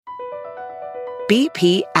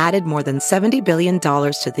BP added more than $70 billion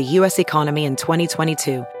to the U.S. economy in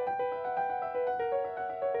 2022.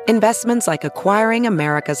 Investments like acquiring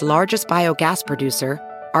America's largest biogas producer,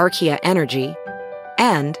 Archaea Energy,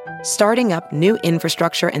 and starting up new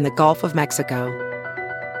infrastructure in the Gulf of Mexico.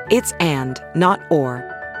 It's and, not or.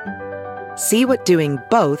 See what doing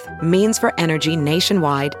both means for energy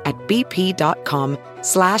nationwide at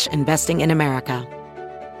bp.com/investing in America.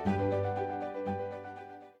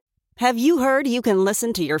 Have you heard you can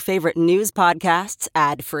listen to your favorite news podcasts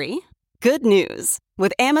ad-free? Good news.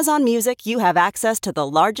 With Amazon Music, you have access to the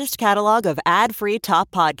largest catalog of ad-free top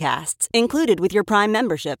podcasts included with your Prime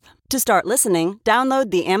membership. To start listening, download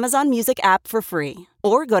the Amazon Music app for free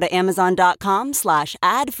or go to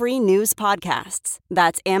amazon.com/ad-free news podcasts.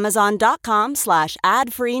 That's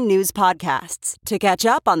amazon.com/ad-free news podcasts to catch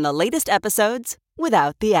up on the latest episodes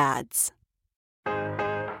without the ads.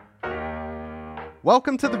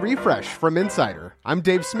 Welcome to The Refresh from Insider. I'm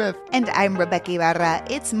Dave Smith. And I'm Rebecca Ibarra.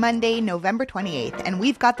 It's Monday, November 28th, and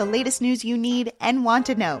we've got the latest news you need and want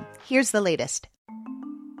to know. Here's the latest.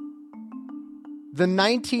 The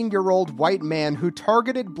 19-year-old white man who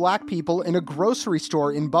targeted black people in a grocery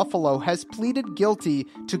store in Buffalo has pleaded guilty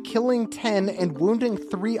to killing 10 and wounding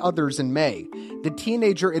 3 others in May. The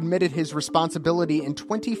teenager admitted his responsibility in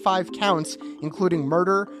 25 counts, including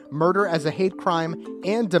murder, murder as a hate crime,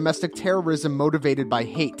 and domestic terrorism motivated by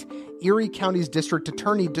hate. Erie County's district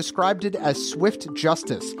attorney described it as swift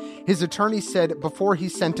justice. His attorney said before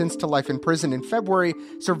he's sentenced to life in prison in February,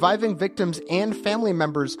 surviving victims and family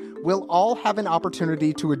members will all have an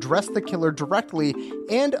opportunity to address the killer directly,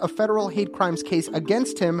 and a federal hate crimes case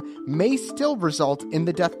against him may still result in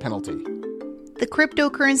the death penalty. The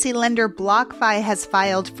cryptocurrency lender BlockFi has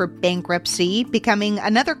filed for bankruptcy, becoming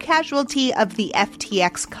another casualty of the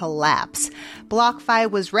FTX collapse. BlockFi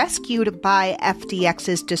was rescued by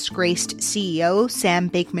FTX's disgraced CEO, Sam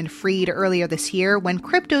Bankman-Fried, earlier this year when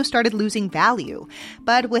crypto started losing value.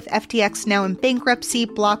 But with FTX now in bankruptcy,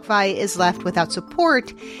 BlockFi is left without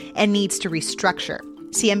support and needs to restructure.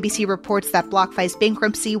 CNBC reports that BlockFi's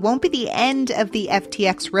bankruptcy won't be the end of the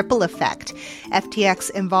FTX ripple effect. FTX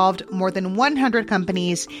involved more than 100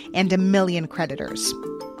 companies and 1 million creditors.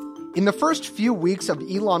 In the first few weeks of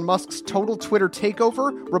Elon Musk's total Twitter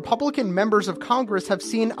takeover, Republican members of Congress have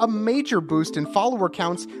seen a major boost in follower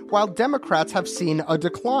counts, while Democrats have seen a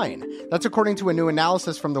decline. That's according to a new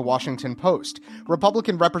analysis from the Washington Post.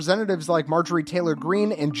 Republican representatives like Marjorie Taylor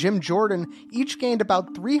Greene and Jim Jordan each gained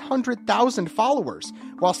about 300,000 followers,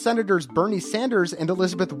 while Senators Bernie Sanders and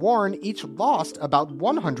Elizabeth Warren each lost about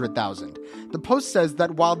 100,000. The Post says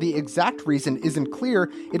that while the exact reason isn't clear,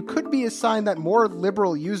 it could be a sign that more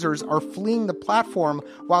liberal users are fleeing the platform,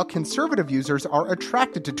 while conservative users are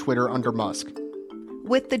attracted to Twitter under Musk.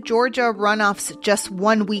 With the Georgia runoffs just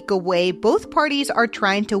 1 week away, both parties are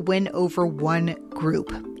trying to win over one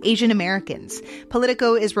group: Asian Americans.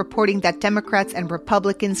 Politico is reporting that Democrats and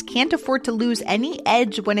Republicans can't afford to lose any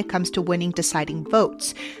edge when it comes to winning deciding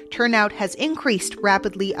votes. Turnout has increased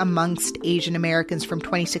rapidly amongst Asian Americans from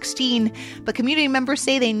 2016, but community members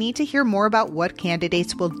say they need to hear more about what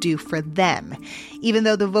candidates will do for them. Even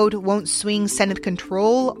though the vote won't swing Senate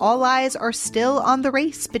control, all eyes are still on the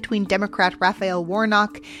race between Democrat Raphael Warnock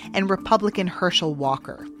and Republican Herschel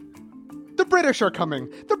Walker. The British are coming!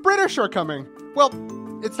 The British are coming! Well,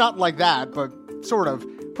 it's not like that, but sort of.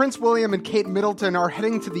 Prince William and Kate Middleton are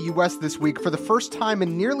heading to the U.S. this week for the first time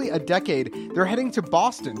in nearly a decade. They're heading to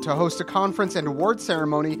Boston to host a conference and award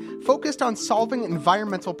ceremony focused on solving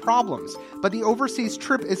environmental problems. But the overseas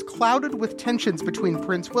trip is clouded with tensions between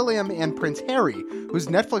Prince William and Prince Harry, whose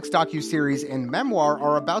Netflix docuseries and memoir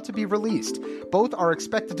are about to be released. Both are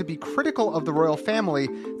expected to be critical of the royal family.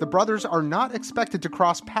 The brothers are not expected to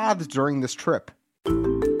cross paths during this trip.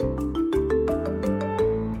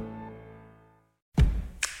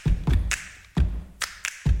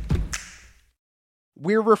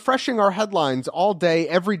 We're refreshing our headlines all day,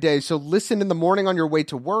 every day, so listen in the morning on your way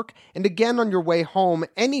to work and again on your way home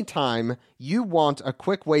anytime you want a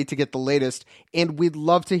quick way to get the latest, and we'd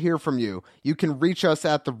love to hear from you. You can reach us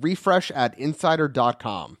at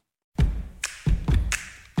therefresh@insider.com.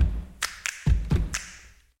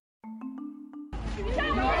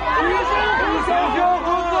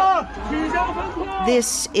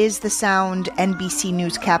 This is the sound NBC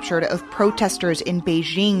News captured of protesters in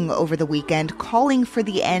Beijing over the weekend calling for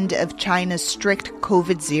the end of China's strict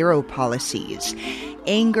COVID-0 policies.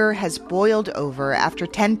 Anger has boiled over after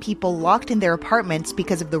 10 people locked in their apartments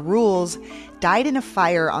because of the rules died in a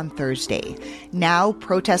fire on Thursday. Now,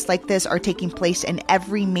 protests like this are taking place in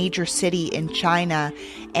every major city in China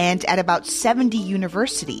and at about 70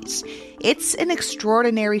 universities. It's an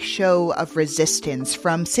extraordinary show of resistance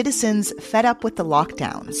from citizens fed up with the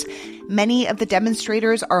lockdowns. Many of the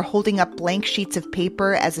demonstrators are holding up blank sheets of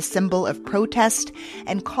paper as a symbol of protest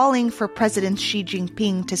and calling for President Xi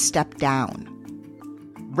Jinping to step down.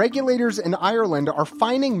 Regulators in Ireland are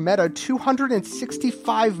fining Meta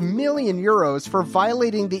 €265 million for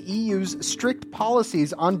violating the EU's strict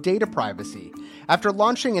policies on data privacy. After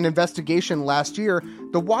launching an investigation last year,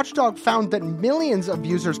 the watchdog found that millions of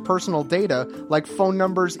users' personal data, like phone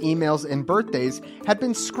numbers, emails, and birthdays, had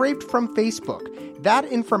been scraped from Facebook. That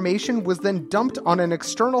information was then dumped on an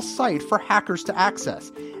external site for hackers to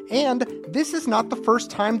access. And this is not the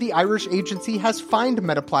first time the Irish agency has fined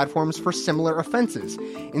Meta platforms for similar offenses.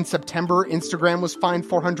 In September, Instagram was fined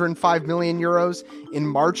 €405 million. In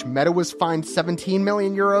March, Meta was fined €17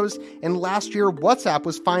 million. And last year, WhatsApp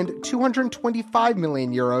was fined €225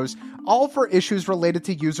 million, all for issues related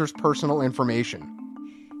to users' personal information.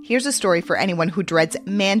 Here's a story for anyone who dreads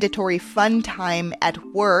mandatory fun time at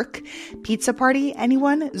work. Pizza party,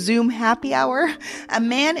 anyone? Zoom happy hour? A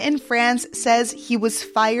man in France says he was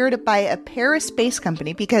fired by a Paris-based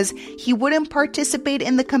company because he wouldn't participate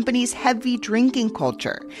in the company's heavy drinking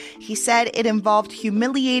culture. He said it involved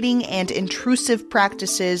humiliating and intrusive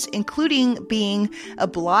practices, including being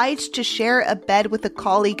obliged to share a bed with a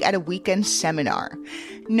colleague at a weekend seminar.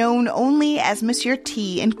 Known only as Monsieur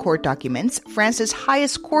T in court documents, France's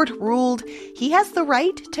highest court ruled he has the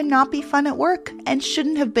right to not be fun at work and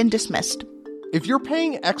shouldn't have been dismissed. If you're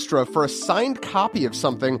paying extra for a signed copy of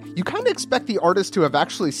something, you kind of expect the artist to have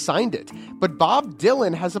actually signed it. But Bob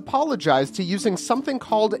Dylan has apologized to using something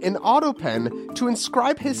called an autopen to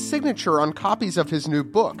inscribe his signature on copies of his new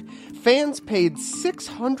book. Fans paid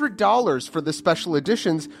 $600 for the special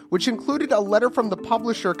editions, which included a letter from the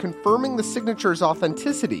publisher confirming the signature's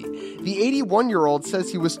authenticity. The 81-year-old says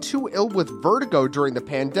he was too ill with vertigo during the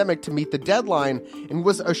pandemic to meet the deadline and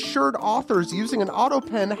was assured authors using an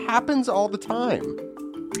autopen happens all the time.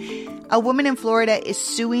 A woman in Florida is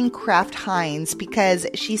suing Kraft Heinz because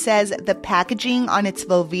she says the packaging on its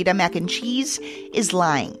Velveeta mac and cheese is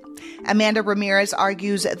lying. Amanda Ramirez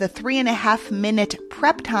argues the 3.5-minute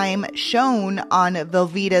prep time shown on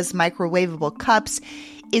Velveeta's microwavable cups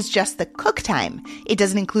is just the cook time. It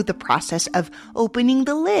doesn't include the process of opening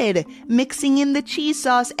the lid, mixing in the cheese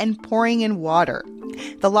sauce, and pouring in water.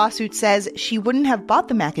 The lawsuit says she wouldn't have bought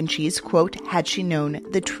the mac and cheese, quote, had she known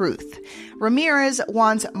the truth. Ramirez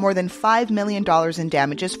wants more than $5 million in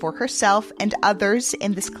damages for herself and others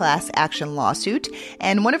in this class action lawsuit.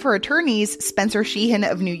 And one of her attorneys, Spencer Sheehan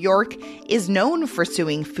of New York, is known for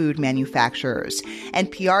suing food manufacturers.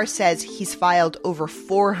 NPR says he's filed over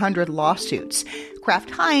 400 lawsuits.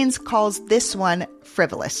 Kraft Heinz calls this one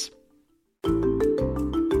frivolous.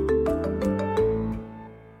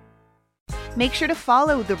 Make sure to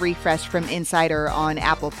follow The Refresh from Insider on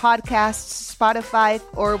Apple Podcasts, Spotify,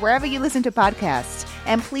 or wherever you listen to podcasts.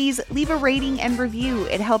 And please leave a rating and review.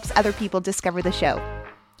 It helps other people discover the show.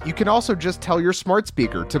 You can also just tell your smart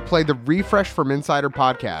speaker to play the Refresh from Insider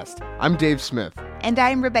podcast. I'm Dave Smith. And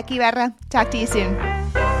I'm Rebecca Ibarra. Talk to you soon.